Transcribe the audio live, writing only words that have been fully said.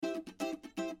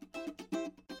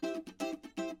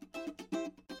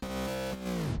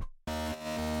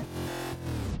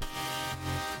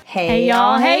Hey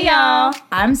y'all.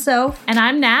 I'm Soph. And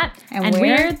I'm Nat. And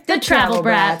we're the Travel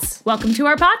Brats. Welcome to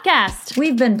our podcast.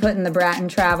 We've been putting the brat in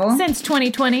travel Since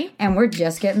 2020. and we're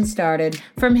just getting started.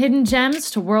 From hidden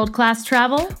gems to world-class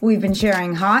travel. We've been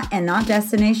sharing hot and not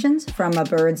destinations from a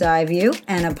bird's eye view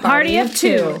and a party of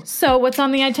two. So what's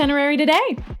on the itinerary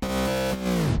today?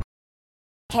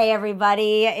 Hey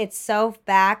everybody, it's Soph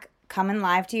back. Coming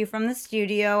live to you from the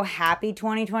studio. Happy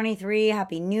 2023.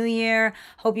 Happy New Year.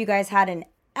 Hope you guys had an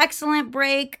excellent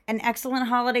break, an excellent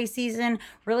holiday season.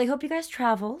 Really hope you guys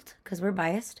traveled, because we're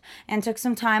biased, and took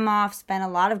some time off, spent a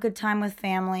lot of good time with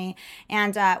family.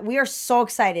 And we are so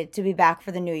excited to be back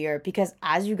for the new year, because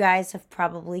as you guys have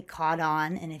probably caught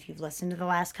on, and if you've listened to the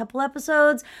last couple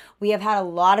episodes, we have had a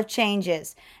lot of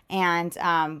changes. And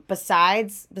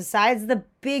besides the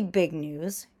big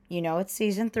news, you know, it's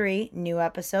season 3, new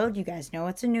episode. You guys know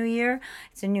it's a new year.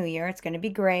 It's a new year. It's going to be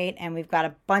great. And we've got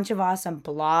a bunch of awesome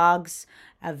blogs,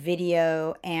 a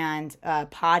video, and a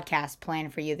podcast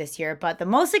planned for you this year. But the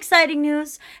most exciting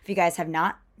news, if you guys have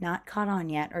not caught on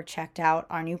yet or checked out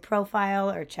our new profile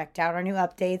or checked out our new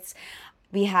updates,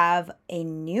 we have a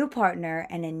new partner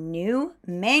and a new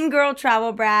main girl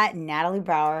travel brat, Natalie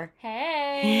Brower.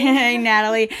 Hey. Hey,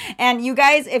 Natalie. And you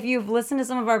guys, if you've listened to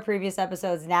some of our previous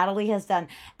episodes, Natalie has done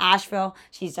Asheville.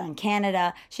 She's done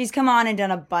Canada. She's come on and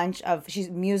done a bunch of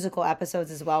musical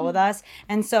episodes as well with us.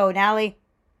 And so, Natalie,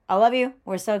 I love you.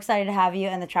 We're so excited to have you.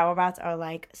 And the Travel Brats are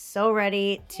like so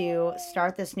ready to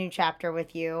start this new chapter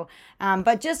with you.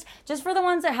 But just for the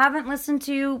ones that haven't listened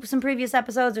to some previous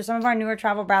episodes or some of our newer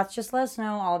Travel Brats, just let us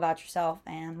know all about yourself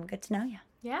and we'll get to know you.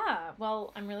 Yeah,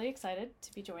 well, I'm really excited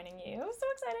to be joining you. So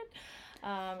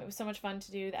excited. It was so much fun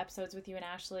to do the episodes with you and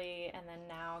Ashley, and then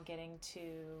now getting to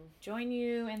join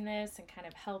you in this and kind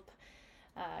of help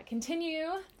continue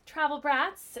Travel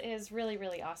Brats is really,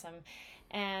 really awesome.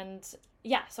 And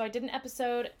yeah, so I did an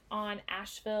episode on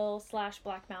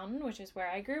Asheville/Black Mountain, which is where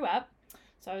I grew up.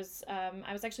 So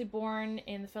I was actually born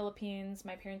in the Philippines.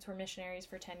 My parents were missionaries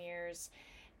for 10 years.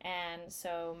 And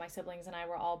so my siblings and I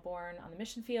were all born on the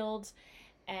mission field.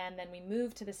 And then we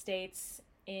moved to the States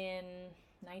in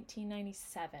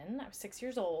 1997. I was 6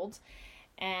 years old.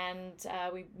 And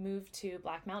we moved to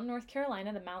Black Mountain, North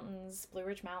Carolina, the mountains, Blue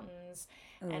Ridge Mountains.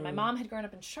 Ooh. And my mom had grown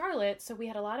up in Charlotte, so we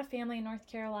had a lot of family in North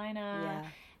Carolina. Yeah.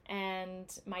 And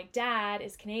my dad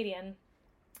is Canadian.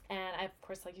 And I, of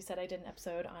course, like you said, I did an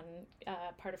episode on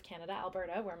part of Canada,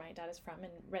 Alberta, where my dad is from, in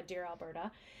Red Deer,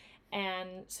 Alberta.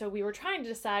 And so we were trying to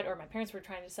decide, or my parents were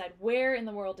trying to decide, where in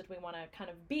the world did we want to kind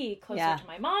of be, closer to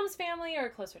my mom's family or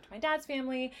closer to my dad's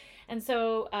family. And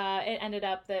so it ended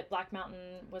up that Black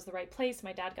Mountain was the right place.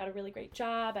 My dad got a really great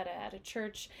job at a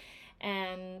church.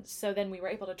 And so then we were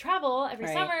able to travel every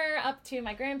summer up to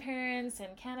my grandparents in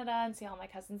Canada and see all my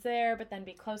cousins there, but then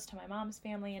be close to my mom's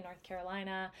family in North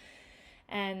Carolina.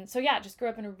 And so, yeah, just grew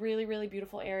up in a really, really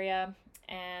beautiful area.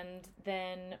 And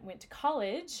then went to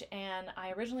college, and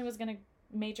I originally was going to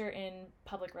major in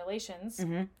public relations,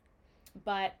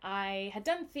 but I had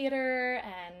done theater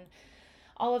and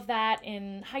all of that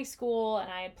in high school,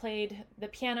 and I had played the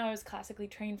piano. I was classically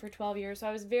trained for 12 years, so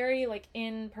I was very,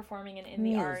 in performing and in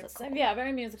the arts. Yeah,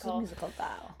 very musical. It's a musical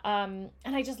style.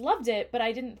 And I just loved it, but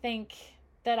I didn't think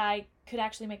that I could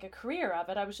actually make a career of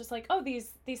it. I was just like, oh, these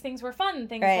things were fun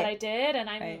things that I did, and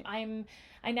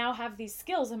I now have these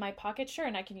skills in my pocket, sure,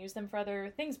 and I can use them for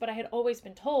other things, but I had always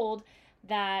been told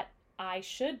that I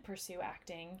should pursue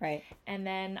acting. Right. And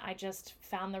then I just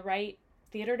found the right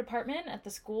theater department at the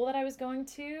school that I was going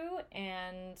to,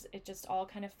 and it just all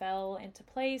kind of fell into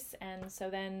place. And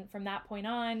so then from that point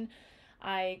on,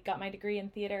 I got my degree in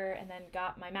theater and then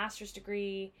got my master's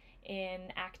degree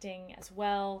in acting as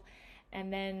well.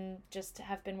 And then just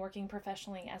have been working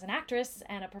professionally as an actress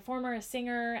and a performer, a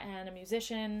singer, and a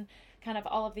musician, kind of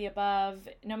all of the above.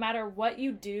 No matter what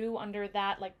you do under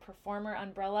that performer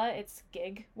umbrella, it's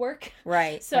gig work.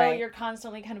 Right. So you're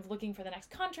constantly kind of looking for the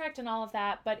next contract and all of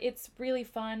that, but it's really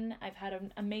fun. I've had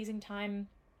an amazing time.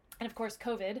 And of course,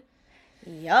 COVID.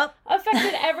 Yep.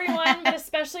 Affected everyone, but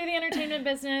especially the entertainment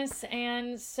business.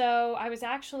 And so I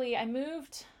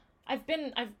moved. I've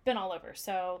been all over,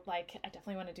 so I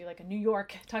definitely want to do a New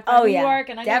York, talk about New York,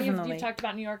 and I know you've talked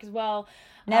about New York as well.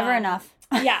 Never enough.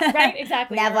 Yeah, right,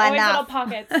 exactly. Never always enough. Little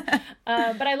pockets.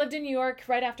 But I lived in New York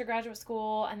right after graduate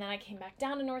school, and then I came back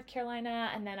down to North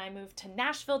Carolina, and then I moved to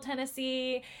Nashville,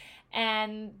 Tennessee,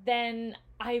 and then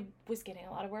I was getting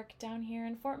a lot of work down here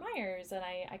in Fort Myers, and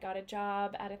I got a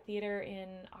job at a theater in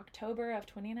October of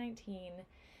 2019.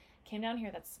 Came down here.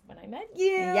 That's when I met you.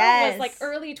 Yes. It was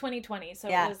early 2020. So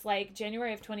it was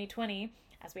January of 2020.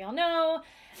 As we all know,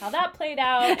 how that played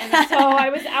out. And so I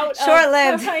was out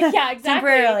short-lived. Yeah, exactly.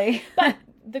 Temporarily. But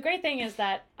the great thing is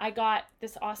that I got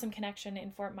this awesome connection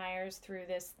in Fort Myers through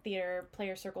this theater,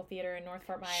 Player Circle Theater in North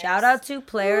Fort Myers. Shout out to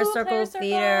Player Circle Player Circle,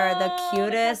 Theater, the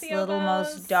cutest, the little, Capiopos.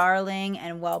 most darling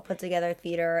and well put together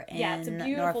theater in Yeah, it's a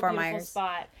beautiful, North Fort beautiful Myers.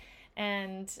 spot.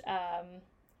 And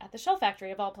at the Shell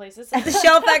Factory of all places. At the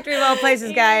Shell Factory of all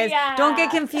places, guys. Yeah. Don't get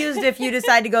confused if you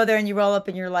decide to go there and you roll up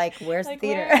and you're like, where's the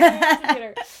theater? Where's the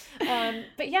theater?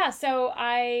 But yeah, so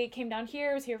I came down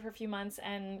here, was here for a few months,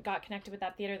 and got connected with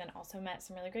that theater, then also met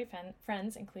some really great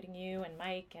friends, including you and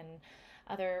Mike and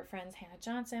other friends, Hannah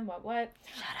Johnson, what.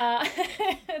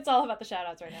 It's all about the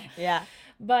shout-outs right now. Yeah.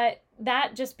 But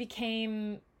that just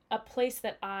became a place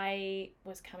that I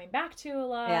was coming back to a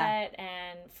lot,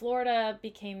 and Florida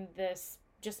became this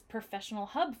just professional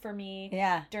hub for me.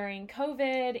 Yeah. During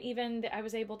COVID, even I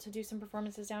was able to do some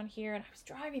performances down here, and I was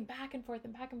driving back and forth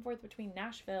between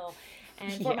Nashville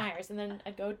and Fort Myers, and then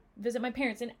I'd go visit my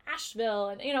parents in Asheville,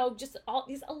 and just all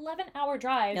these 11-hour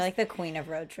drives. You're like the queen of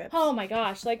road trips. Oh my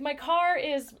gosh, like my car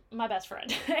is my best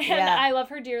friend, and I love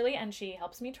her dearly, and she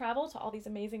helps me travel to all these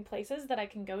amazing places that I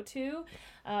can go to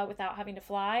without having to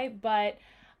fly. But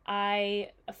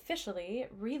I officially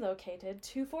relocated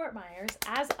to Fort Myers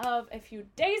as of a few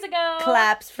days ago.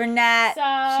 Claps for Nat.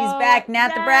 So, She's back, Nat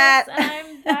the Brat. And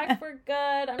I'm back for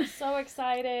good. I'm so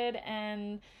excited,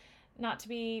 and not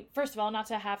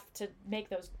to have to make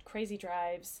those crazy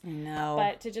drives. No.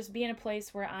 But to just be in a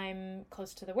place where I'm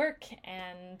close to the work,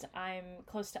 and I'm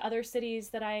close to other cities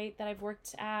that I've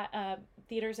worked at,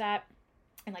 theaters at,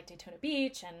 in like Daytona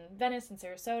Beach and Venice and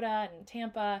Sarasota and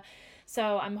Tampa.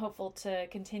 So I'm hopeful to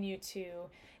continue to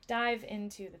dive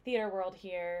into the theater world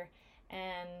here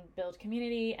and build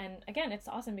community. And again, it's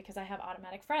awesome because I have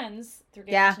automatic friends through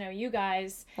getting to know you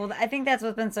guys. Well, I think that's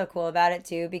what's been so cool about it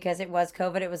too, because it was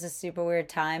COVID. It was a super weird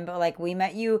time, but like we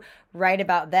met you right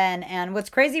about then. And what's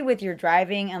crazy with your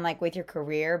driving and like with your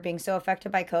career being so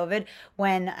affected by COVID,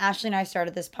 when Ashley and I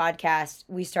started this podcast,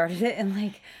 we started it in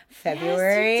like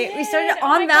February. Yes, you We started did. it on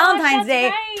Oh my gosh, Valentine's that's Day,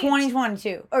 right.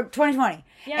 2022 or 2020.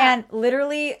 Yeah. And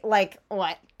literally like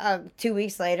 2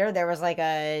 weeks later, there was like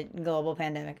a global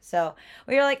pandemic. So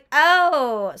we were like,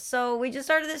 oh, so we just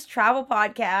started this travel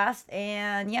podcast,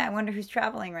 and I wonder who's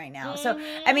traveling right now. So,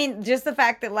 I mean, just the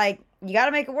fact that like, you got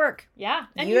to make it work. Yeah.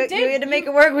 And you did. You had to make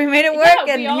it work. We made it work,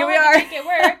 and here we had are. to make it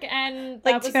work, and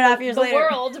Like that was 2.5 years the later.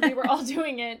 world. We were all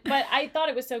doing it. But I thought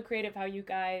it was so creative how you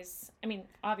guys, I mean,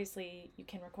 obviously you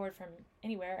can record from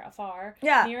anywhere, afar,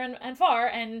 near and far,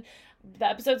 and the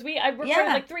episodes I recorded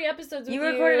like 3 episodes with you. You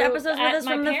recorded episodes with us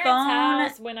from the phone.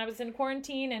 House when I was in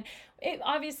quarantine, and it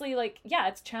obviously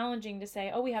it's challenging to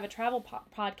say, oh, we have a travel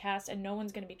podcast and no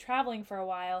one's going to be traveling for a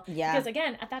while. Yeah. Because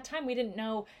again, at that time we didn't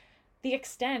know the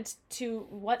extent to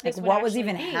what this like would what was actually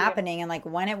even be. happening, and like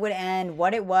when it would end,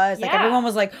 what it was. Like Yeah. everyone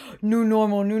was like, new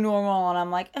normal, and I'm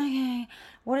like, okay,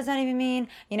 what does that even mean?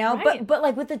 Right. But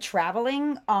like with the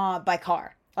traveling by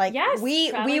car. Like Yes, we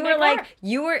traveling were by like car.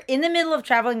 you were in the middle of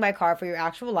traveling by car for your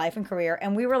actual life and career,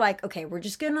 and we were like, okay, we're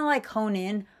just gonna like hone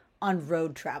in on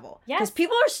road travel. Because Yes.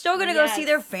 people are still gonna go see Yes.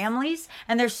 their families,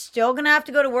 and they're still gonna have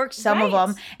to go to work, some of Right.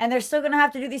 them, and they're still gonna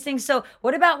have to do these things. So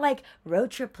what about like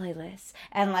road trip playlists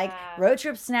and like Yeah. road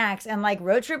trip snacks and like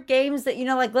road trip games that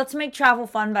like let's make travel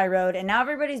fun by road. And now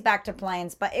everybody's back to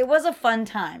planes, but it was a fun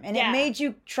time, and Yeah. it made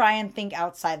you try and think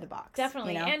outside the box.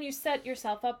 Definitely. you know? And you set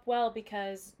yourself up well,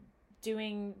 because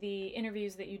doing the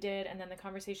interviews that you did and then the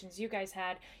conversations you guys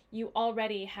had, you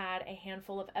already had a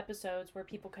handful of episodes where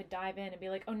people could dive in and be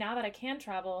like, oh, now that I can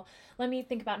travel, let me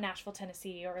think about Nashville,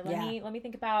 Tennessee, or let me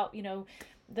think about,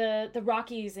 the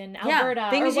Rockies in Alberta,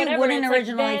 things or whatever. you wouldn't It's like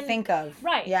originally then- think of.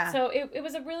 Right. Yeah. So it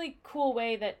was a really cool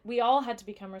way that we all had to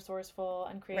become resourceful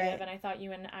and creative. Right. And I thought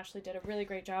you and Ashley did a really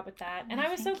great job with that. And I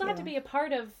was so thank glad you. to be a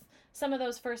part of some of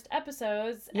those first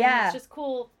episodes. And Yeah. it's just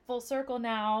cool, full circle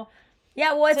now.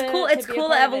 Yeah, well, it's to- cool. to It's be a cool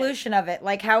the part of it. evolution of it,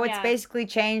 like how it's Yeah. basically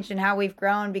changed and how we've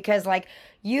grown. Because like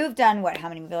you've done how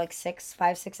many? Maybe like 6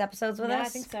 episodes with Yeah, us. I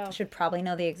think so. Should probably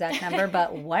know the exact number,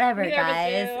 but whatever, Neither of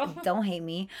us guys. do. Don't hate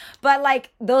me. But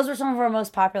like those were some of our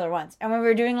most popular ones. And when we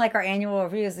were doing like our annual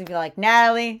reviews, we'd be like,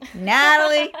 Natalie.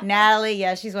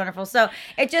 Yeah, she's wonderful. So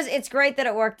it's great that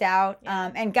it worked out.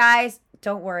 Yeah. And guys,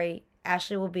 don't worry,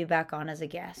 Ashley will be back on as a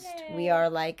guest. Yay. We are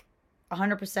like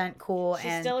 100% cool. She's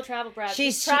and still a travel brat.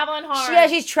 She's She's traveling hard. Yeah,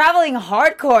 she's traveling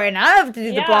hardcore, and I have to do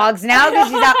the Yeah. blogs now because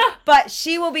she's out. But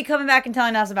she will be coming back and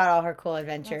telling us about all her cool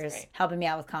adventures, great. helping me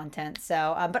out with content.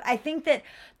 So, but I think that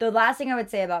the last thing I would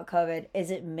say about COVID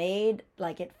is it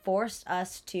forced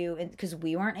us to, because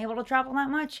we weren't able to travel that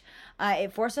much,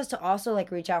 it forced us to also like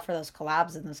reach out for those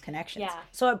collabs and those connections. Yeah.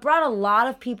 So it brought a lot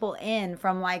of people in,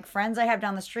 from like friends I have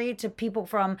down the street to people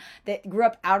that grew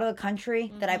up out of the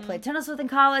country that I played tennis with in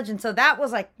college. And so that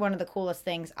was like one of the coolest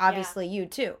things. Obviously, you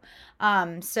too.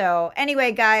 So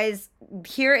anyway, guys,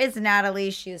 here is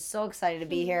Natalie. She is so excited to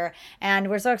be here, and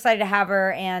we're so excited to have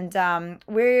her. And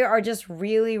we are just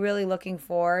really, really looking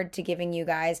forward to giving you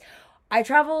guys. I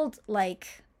traveled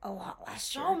like a lot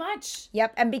last year. So much.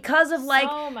 Yep. And because of like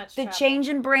the change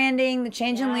in branding, the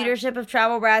change in leadership of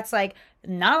Travel Brats, like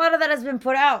not a lot of that has been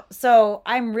put out. So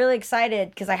I'm really excited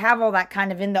because I have all that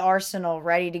kind of in the arsenal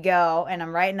ready to go. And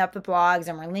I'm writing up the blogs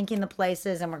and we're linking the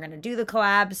places and we're going to do the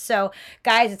collabs. So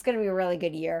guys, it's going to be a really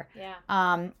good year.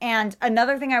 Yeah. And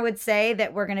another thing I would say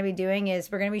that we're going to be doing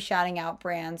is we're going to be shouting out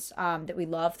brands that we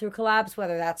love through collabs,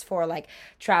 whether that's for like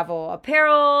travel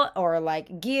apparel or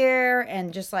like gear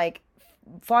and just like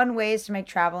fun ways to make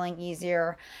traveling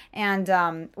easier.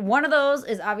 And one of those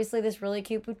is obviously this really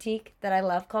cute boutique that I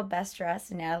love called Best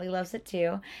Dress. And Natalie loves it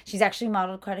too. She's actually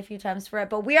modeled quite a few times for it.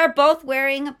 But we are both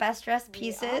wearing Best Dress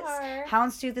pieces.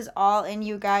 Houndstooth is all in,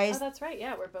 you guys. Oh, that's right.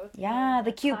 Yeah, we're both. Yeah,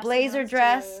 the cute blazer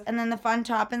dress and then the fun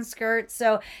top and skirt.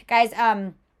 So guys,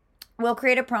 we'll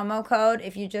create a promo code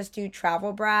if you just do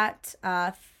Travel Brat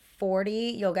 40.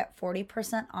 You'll get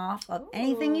 40% off of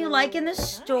anything you like in the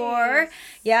store.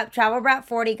 Yep, Travel Brat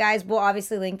 40, guys. We'll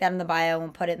obviously link that in the bio and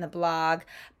we'll put it in the blog.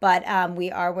 But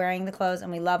we are wearing the clothes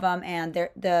and we love them. And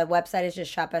the website is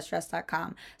just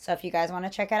shopbestdress.com. So if you guys want to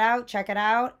check it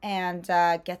out and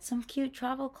get some cute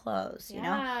travel clothes. You know,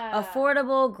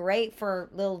 affordable, great for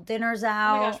little dinners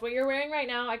out. Oh my gosh, what you're wearing right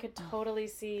now, I could totally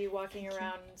see walking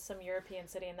around some European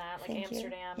city in that, like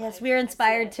Amsterdam. Yes, we are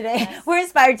inspired today. Yes. We're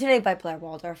inspired today by Blair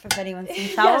Waldorf. If anyone's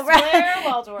seen Travel Brats. Blair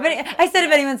Waldorf. I said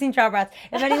if anyone's seen Travel Brats.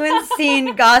 If anyone's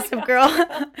seen Gossip Girl,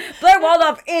 Blair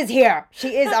Waldorf is here.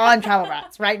 She is on Travel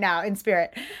Brats right now in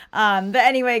spirit. But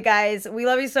anyway, guys, we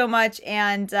love you so much.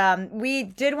 And we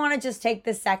did want to just take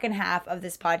the second half of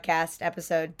this podcast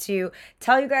episode to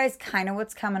tell you guys kind of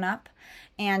what's coming up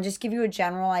and just give you a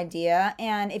general idea.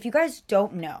 And if you guys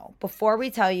don't know, before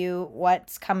we tell you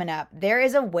what's coming up, there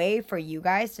is a way for you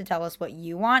guys to tell us what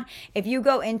you want. If you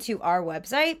go into our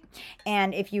website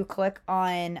and if you click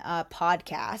on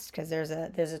podcast, because there's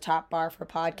a top bar for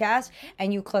podcast,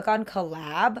 and you click on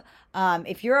collab,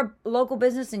 if you're a local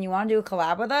business and you want to do a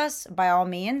collab with us, by all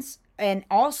means. And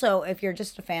also, if you're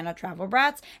just a fan of Travel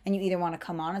Brats and you either want to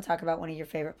come on and talk about one of your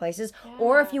favorite places,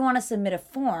 or if you want to submit a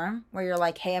form where you're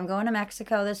like, hey, I'm going to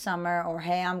Mexico this summer, or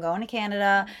hey, I'm going to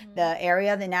Canada, the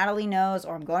area that Natalie knows,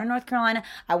 or I'm going to North Carolina,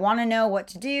 I want to know what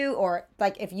to do, or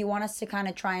like if you want us to kind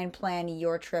of try and plan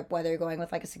your trip, whether you're going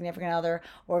with like a significant other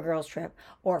or a girl's trip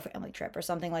or a family trip or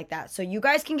something like that. So you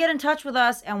guys can get in touch with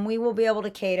us and we will be able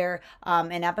to cater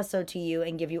an episode to you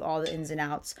and give you all the ins and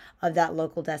outs of that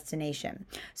local destination.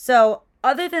 So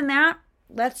other than that,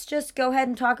 let's just go ahead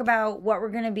and talk about what we're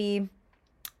going to be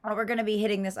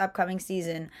hitting this upcoming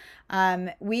season.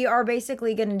 We are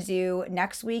basically going to do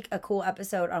next week a cool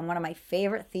episode on one of my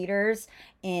favorite theaters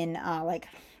in like,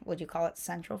 would you call it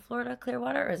Central Florida,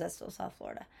 Clearwater, or is that still South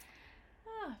Florida?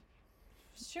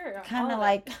 Sure. Kind of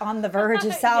like on the verge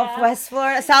of Southwest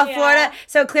Florida, Florida.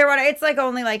 So Clearwater, it's like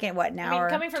only like in what, an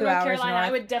hour, coming from 2 North hours Carolina, north.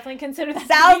 I would definitely consider that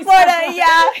South Florida.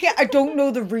 Yeah. I don't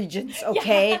know the regions,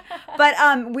 okay? But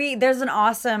there's an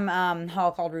awesome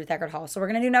hall called Ruth Eckerd Hall. So we're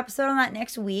gonna do an episode on that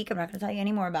next week. I'm not gonna tell you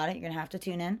any more about it. You're gonna have to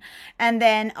tune in. And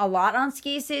then a lot on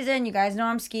ski season. You guys know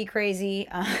I'm ski crazy.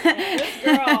 This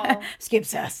girl. Ski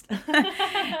obsessed.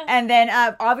 And then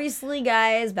obviously,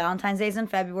 guys, Valentine's Day's in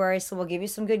February, so we'll give you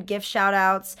some good gift shout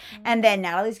outs. And then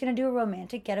Natalie's going to do a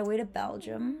romantic getaway to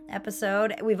Belgium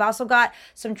episode. We've also got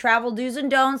some travel do's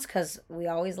and don'ts because we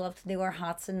always love to do our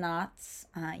hots and nots.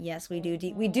 Yes, we do.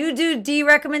 We do D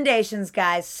recommendations,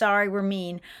 guys. Sorry, we're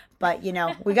mean. But, you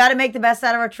know, we got to make the best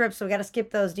out of our trip, so we got to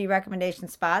skip those D recommendation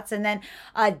spots. And then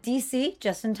DC,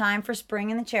 just in time for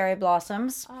spring and the cherry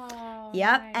blossoms. Oh,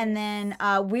 yep. Nice. And then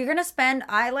we're going to spend,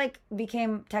 I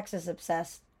became Texas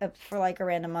obsessed for like a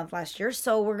random month last year.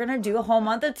 So we're going to do a whole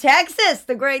month of Texas,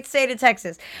 the great state of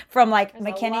Texas. From like There's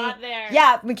McKinney. A lot there.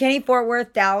 Yeah, McKinney, Fort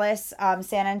Worth, Dallas,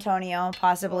 San Antonio,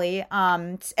 possibly.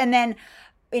 And then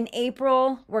in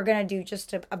April, we're going to do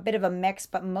just a bit of a mix,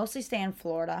 but mostly stay in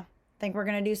Florida. I think we're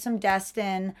going to do some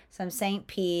Destin, some St.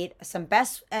 Pete, some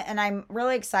best, and I'm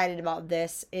really excited about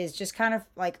this, is just kind of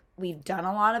like we've done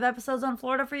a lot of episodes on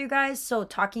Florida for you guys. So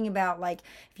talking about like,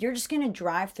 if you're just going to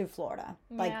drive through Florida,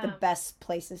 like the best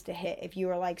places to hit, if you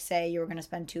were like, say you were going to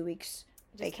spend 2 weeks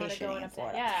vacationing in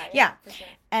Florida. Yeah. For sure.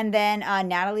 And then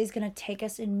Natalie's going to take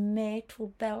us in May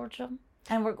to Belgium.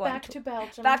 And we're going back to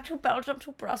Belgium. Back to Belgium,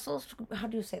 to Brussels. How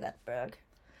do you say that, Berg?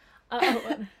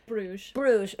 Bruges.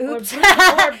 Bruges. Oops. Or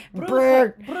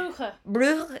Brugge. Brugge.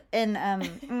 Brugge.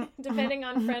 And depending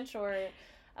on French or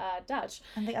Dutch.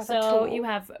 And the other So two? you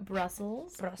have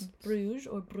Brussels, Bruges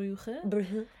or Brugge,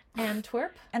 Brugge.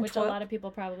 Antwerp, which a Antwerp. lot of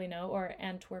people probably know, or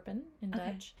Antwerpen in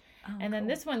Dutch. Oh, And then cool.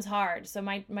 this one's hard. So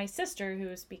my sister,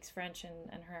 who speaks French,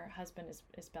 and her husband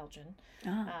is Belgian.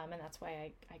 And that's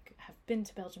why I have been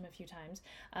to Belgium a few times.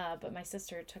 But my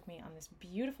sister took me on this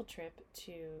beautiful trip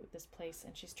to this place,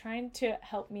 and she's trying to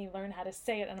help me learn how to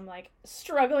say it. And I'm like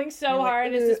struggling so You're like,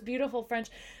 hard. It's this beautiful French,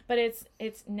 but it's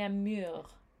Namur.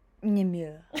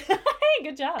 Namur. Hey,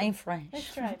 good job. I'm French.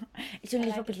 Nice try. It's a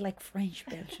little bit like French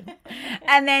Belgium.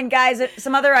 And then, guys,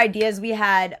 some other ideas we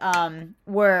had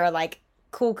were like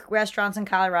cool restaurants in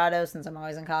Colorado, since I'm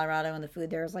always in Colorado, and the food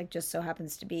there is like just so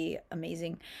happens to be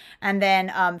amazing. And then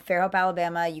Fairhope,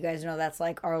 Alabama, you guys know that's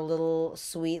like our little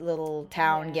sweet little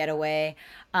town getaway.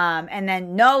 And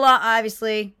then NOLA,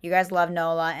 obviously, you guys love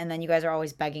NOLA, and then you guys are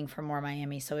always begging for more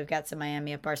Miami, so we've got some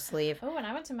Miami up our sleeve. Oh, and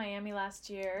I went to Miami last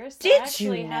year, so Did I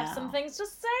actually you have now? some things to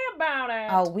say about it.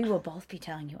 Oh, we will both be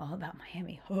telling you all about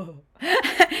Miami.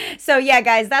 So yeah,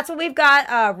 guys, that's what we've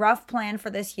got. Rough plan for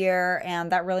this year, and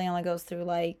that really only goes through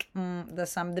like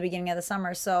the beginning of the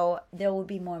summer. So there will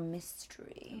be more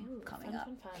mystery coming up.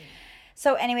 Fun.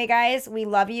 So anyway, guys, we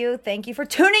love you. Thank you for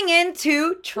tuning in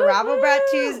to Travel Brat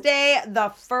Tuesday, the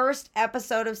first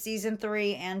episode of season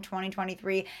 3 and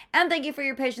 2023. And thank you for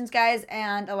your patience, guys,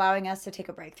 and allowing us to take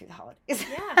a break through the holidays.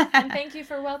 Yeah, and thank you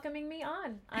for welcoming me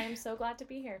on. I am so glad to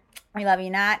be here. We love you,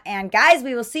 Nat. And guys,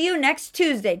 we will see you next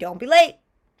Tuesday. Don't be late.